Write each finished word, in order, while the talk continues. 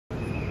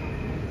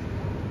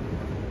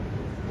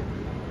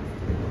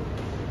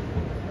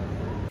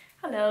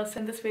Hello, so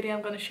in this video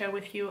I'm going to share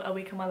with you a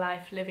week of my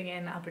life living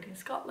in Aberdeen,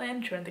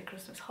 Scotland during the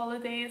Christmas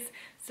holidays.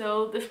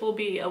 So this will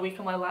be a week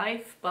of my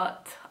life,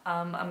 but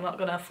I'm not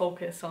going to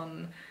focus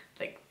on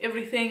like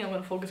everything. I'm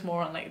going to focus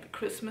more on like the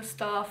Christmas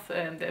stuff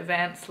and the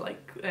events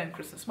like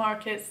Christmas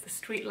markets, the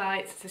street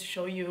lights, to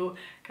show you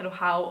kind of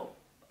how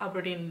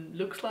Aberdeen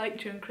looks like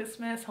during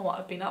Christmas and what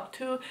I've been up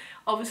to.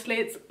 Obviously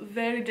it's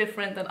very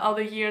different than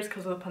other years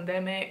because of the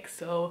pandemic,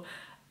 so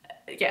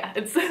yeah,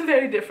 it's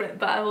very different,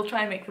 but I will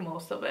try and make the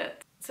most of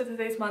it. So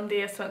today's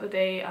Monday, I spent the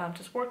day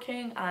just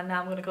working, and now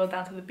I'm going to go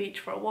down to the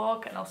beach for a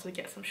walk and also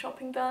get some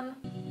shopping done.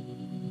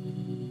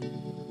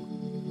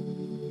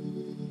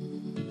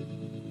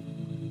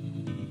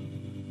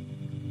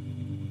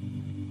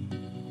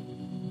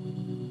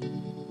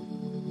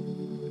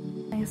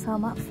 So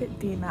I'm at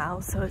Fittie now,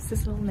 so it's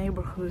this little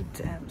neighbourhood,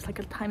 it's like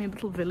a tiny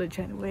little village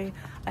anyway,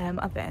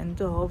 at the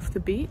end of the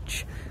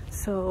beach.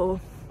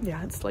 So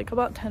yeah, it's like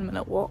about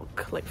 10-minute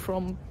walk like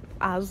from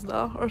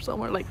Asda or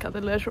somewhere like at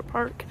the leisure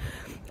park,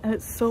 and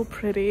it's so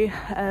pretty.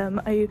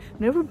 I've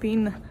never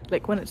been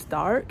like when it's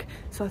dark,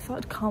 so I thought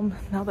I'd come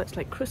now that it's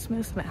like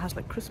Christmas and it has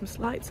like Christmas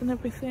lights and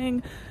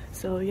everything.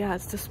 So yeah,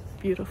 it's just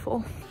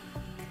beautiful.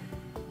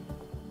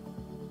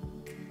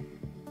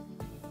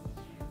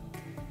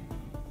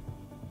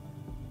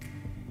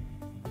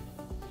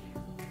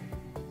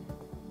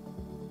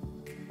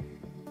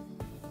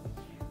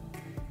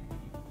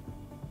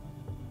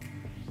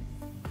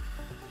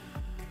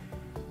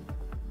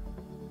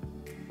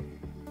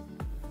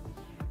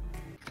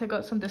 I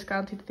got some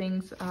discounted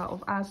things out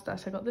of Asda.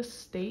 So I got this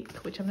steak,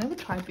 which I've never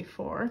tried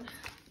before,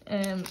 so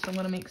I'm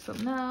gonna make some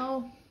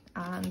now.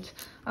 And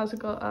I also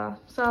got a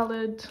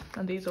salad,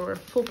 and these are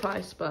full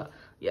price, but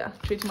yeah,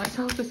 treated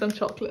myself to some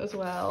chocolate as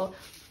well,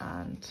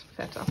 and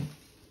feta.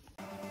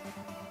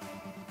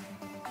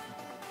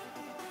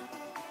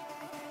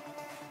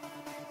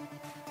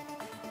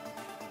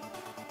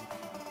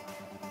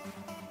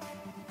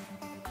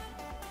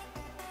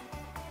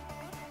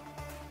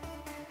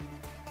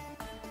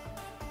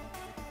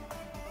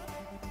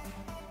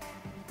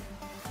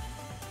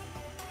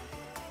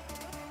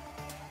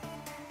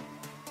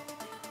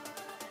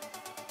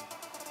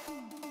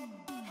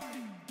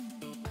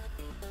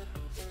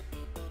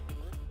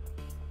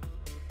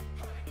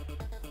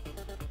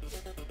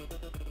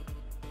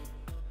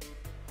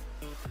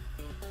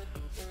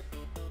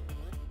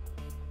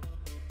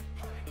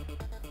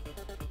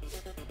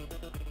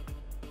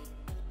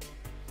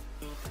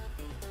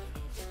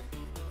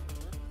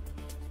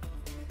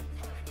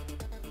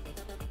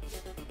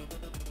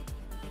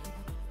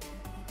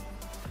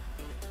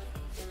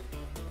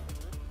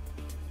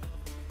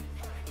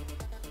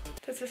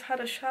 Just had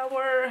a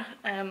shower,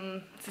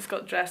 just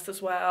got dressed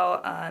as well,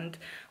 and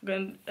I'm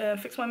going to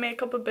fix my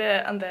makeup a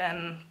bit and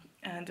then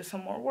do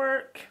some more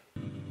work.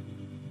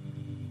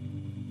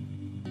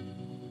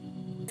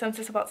 So I'm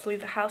just about to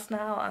leave the house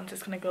now. I'm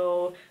just going to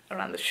go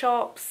around the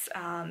shops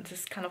and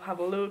just kind of have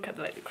a look at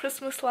like the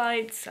Christmas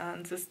lights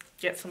and just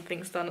get some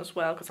things done as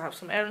well because I have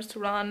some errands to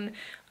run.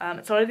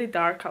 It's already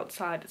dark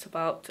outside, it's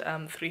about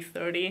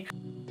 3:30.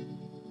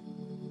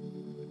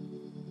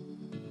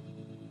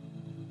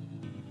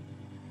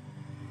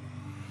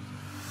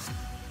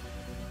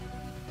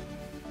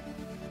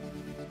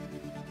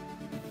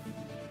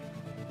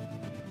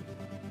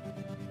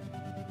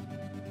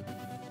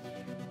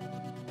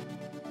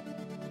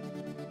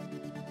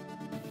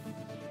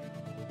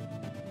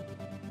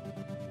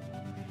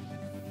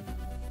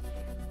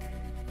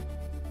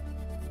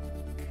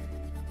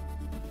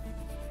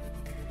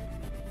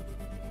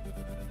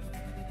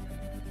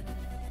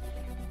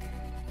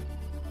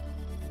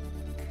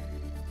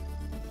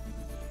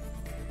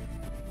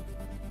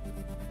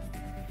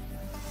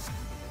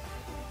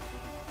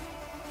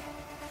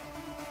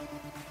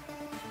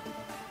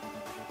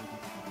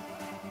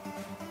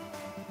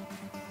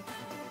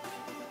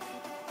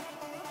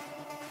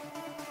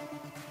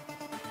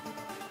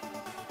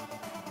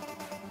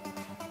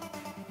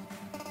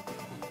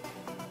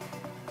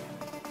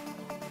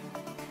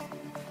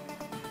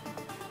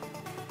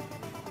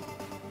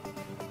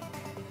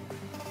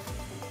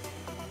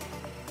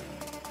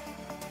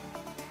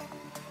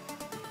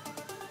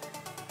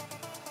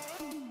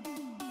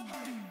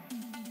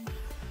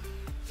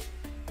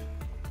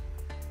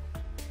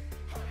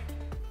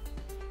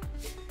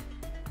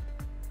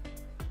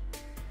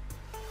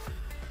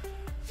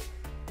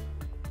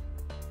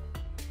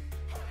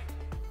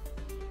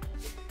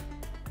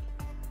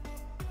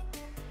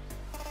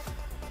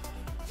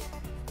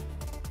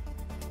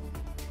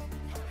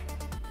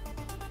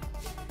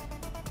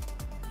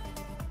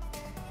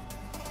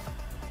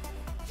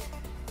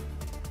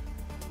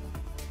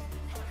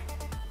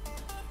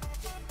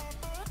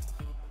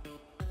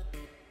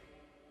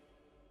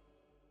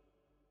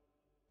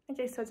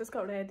 Okay, so I just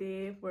got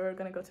ready. We're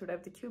gonna go to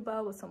Rev de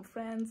Cuba with some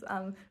friends.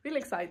 I'm really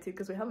excited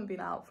because we haven't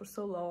been out for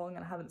so long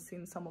and I haven't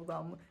seen some of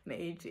them in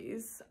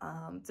ages,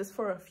 just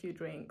for a few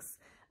drinks.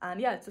 And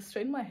yeah, just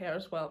straighten my hair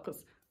as well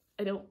because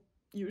I don't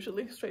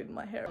usually straighten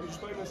my hair.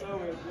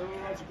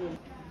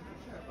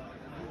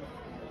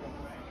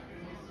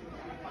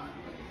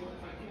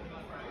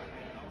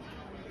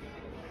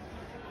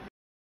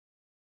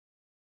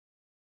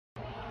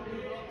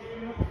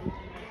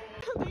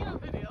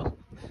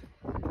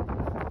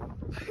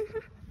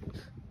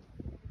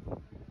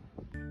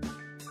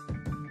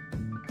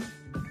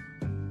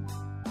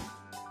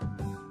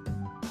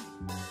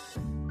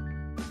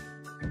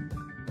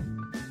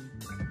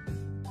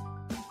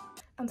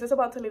 just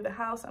about to leave the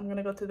house. I'm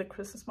gonna go to the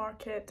Christmas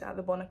market at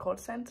the Bonaccord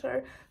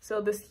Centre. So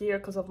this year,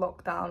 because of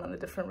lockdown and the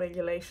different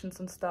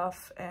regulations and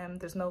stuff,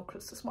 there's no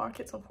Christmas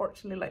markets,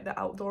 unfortunately, like the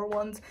outdoor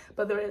ones,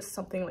 but there is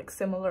something like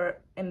similar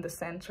in the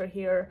centre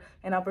here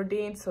in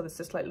Aberdeen. So there's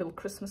just like little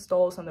Christmas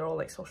stalls and they're all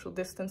like social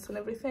distance and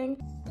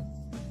everything.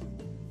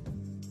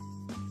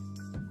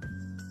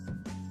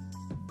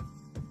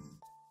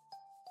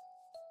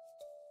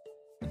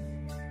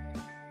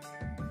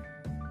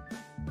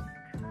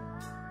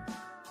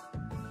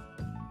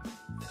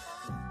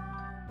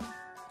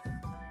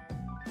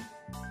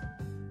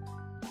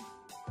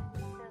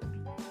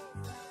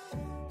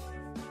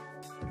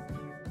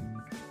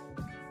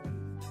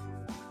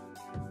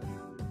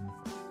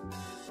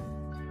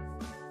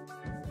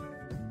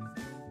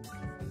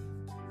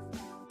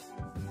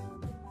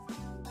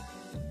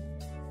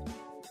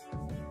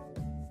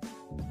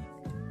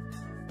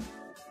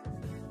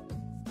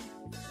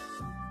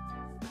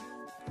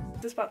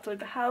 Just about to leave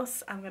the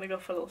house. I'm gonna go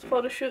for a little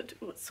photo shoot.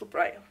 Oh, it's so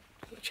bright.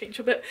 I'll change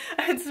a bit.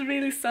 It's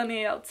really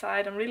sunny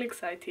outside. I'm really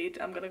excited.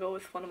 I'm gonna go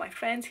with one of my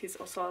friends. He's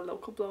also a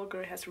local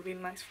blogger. He has really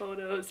nice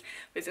photos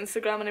with his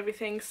Instagram and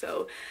everything.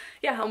 So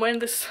yeah, I'm wearing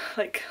this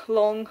like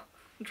long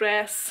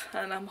dress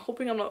and I'm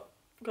hoping I'm not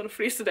gonna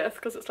freeze to death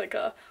because it's like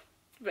a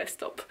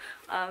vest up.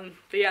 But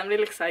yeah, I'm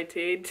really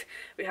excited.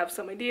 We have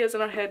some ideas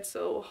in our head,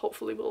 so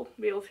hopefully we'll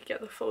be able to get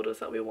the photos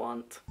that we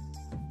want.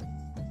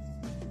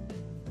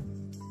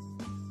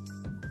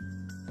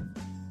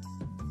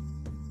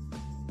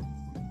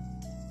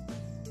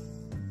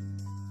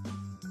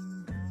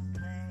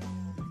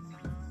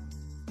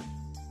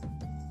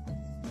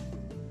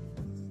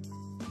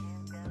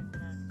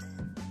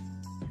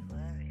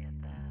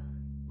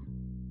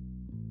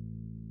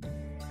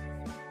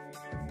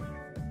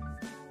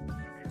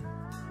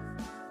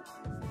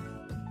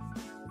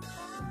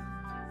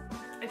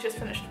 I just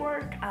finished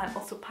work and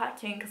also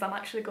packing because I'm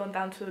actually going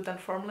down to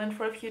Dunfermline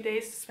for a few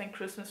days to spend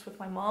Christmas with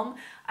my mom,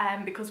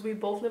 because we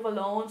both live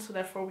alone, so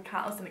therefore we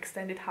count as an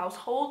extended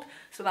household,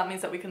 so that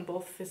means that we can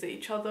both visit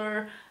each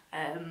other.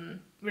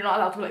 We're not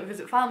allowed to like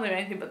visit family or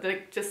anything, but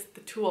like just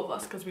the two of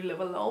us because we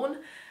live alone.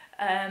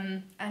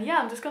 And yeah,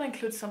 I'm just gonna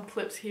include some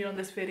clips here on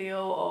this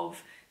video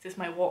of just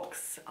my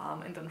walks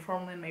in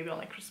Dunfermline, maybe on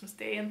like Christmas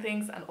Day and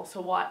things, and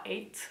also what I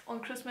ate on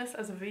Christmas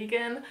as a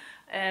vegan.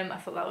 I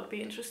thought that would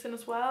be interesting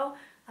as well.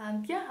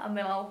 And yeah, and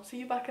then I'll see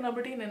you back in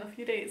Aberdeen in a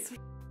few days.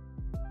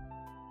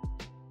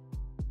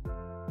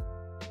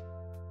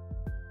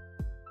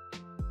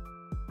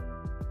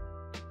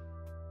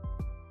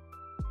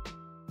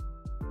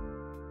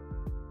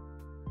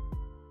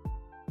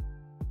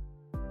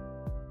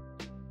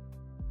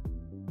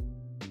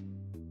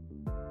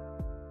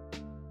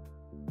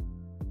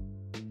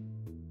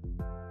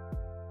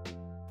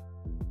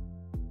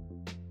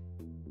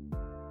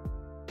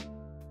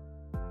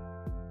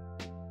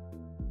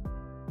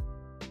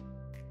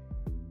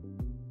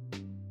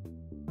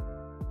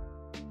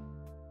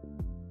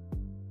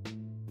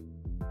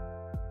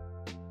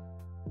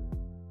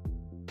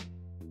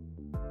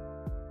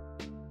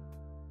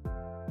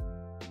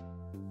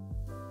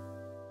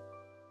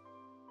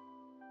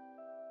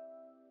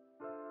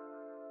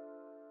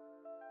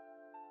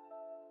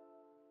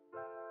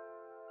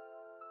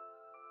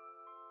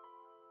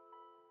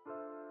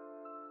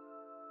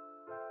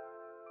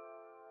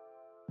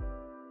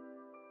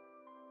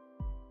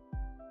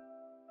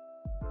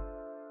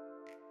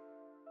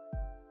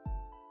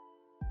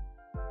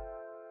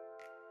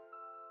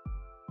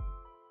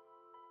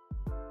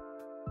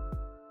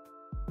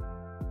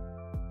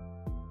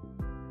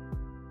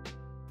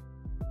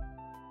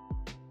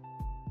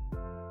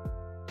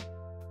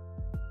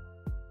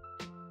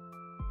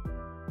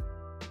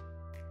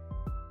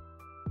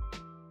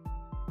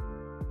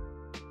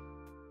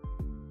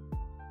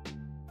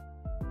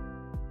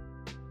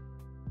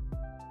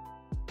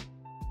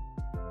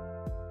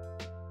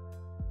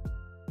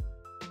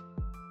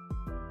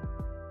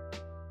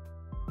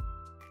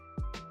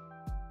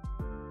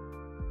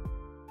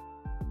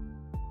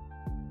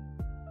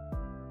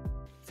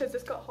 So I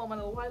just got home a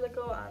little while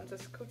ago. I'm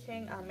just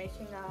cooking. I'm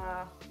making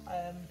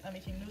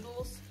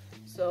noodles.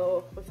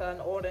 So with an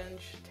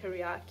orange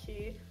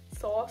teriyaki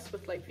sauce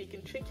with like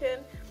vegan chicken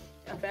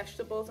and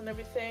vegetables and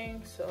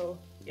everything. So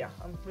yeah,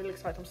 I'm really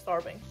excited. I'm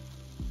starving.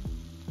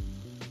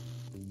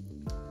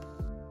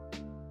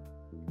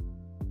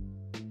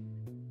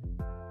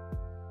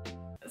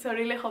 So I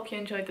really hope you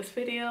enjoyed this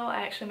video.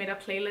 I actually made a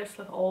playlist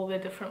with all the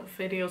different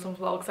videos and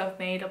vlogs I've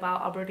made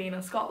about Aberdeen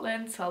and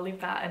Scotland, so I'll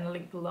leave that in the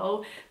link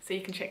below so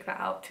you can check that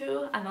out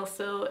too. And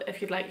also, if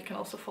you'd like, you can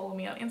also follow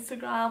me on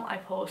Instagram. I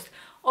post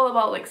all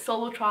about like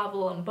solo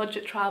travel and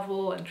budget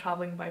travel and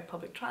traveling by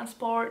public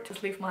transport.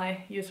 Just leave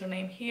my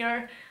username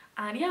here.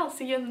 And yeah, I'll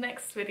see you in the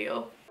next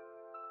video.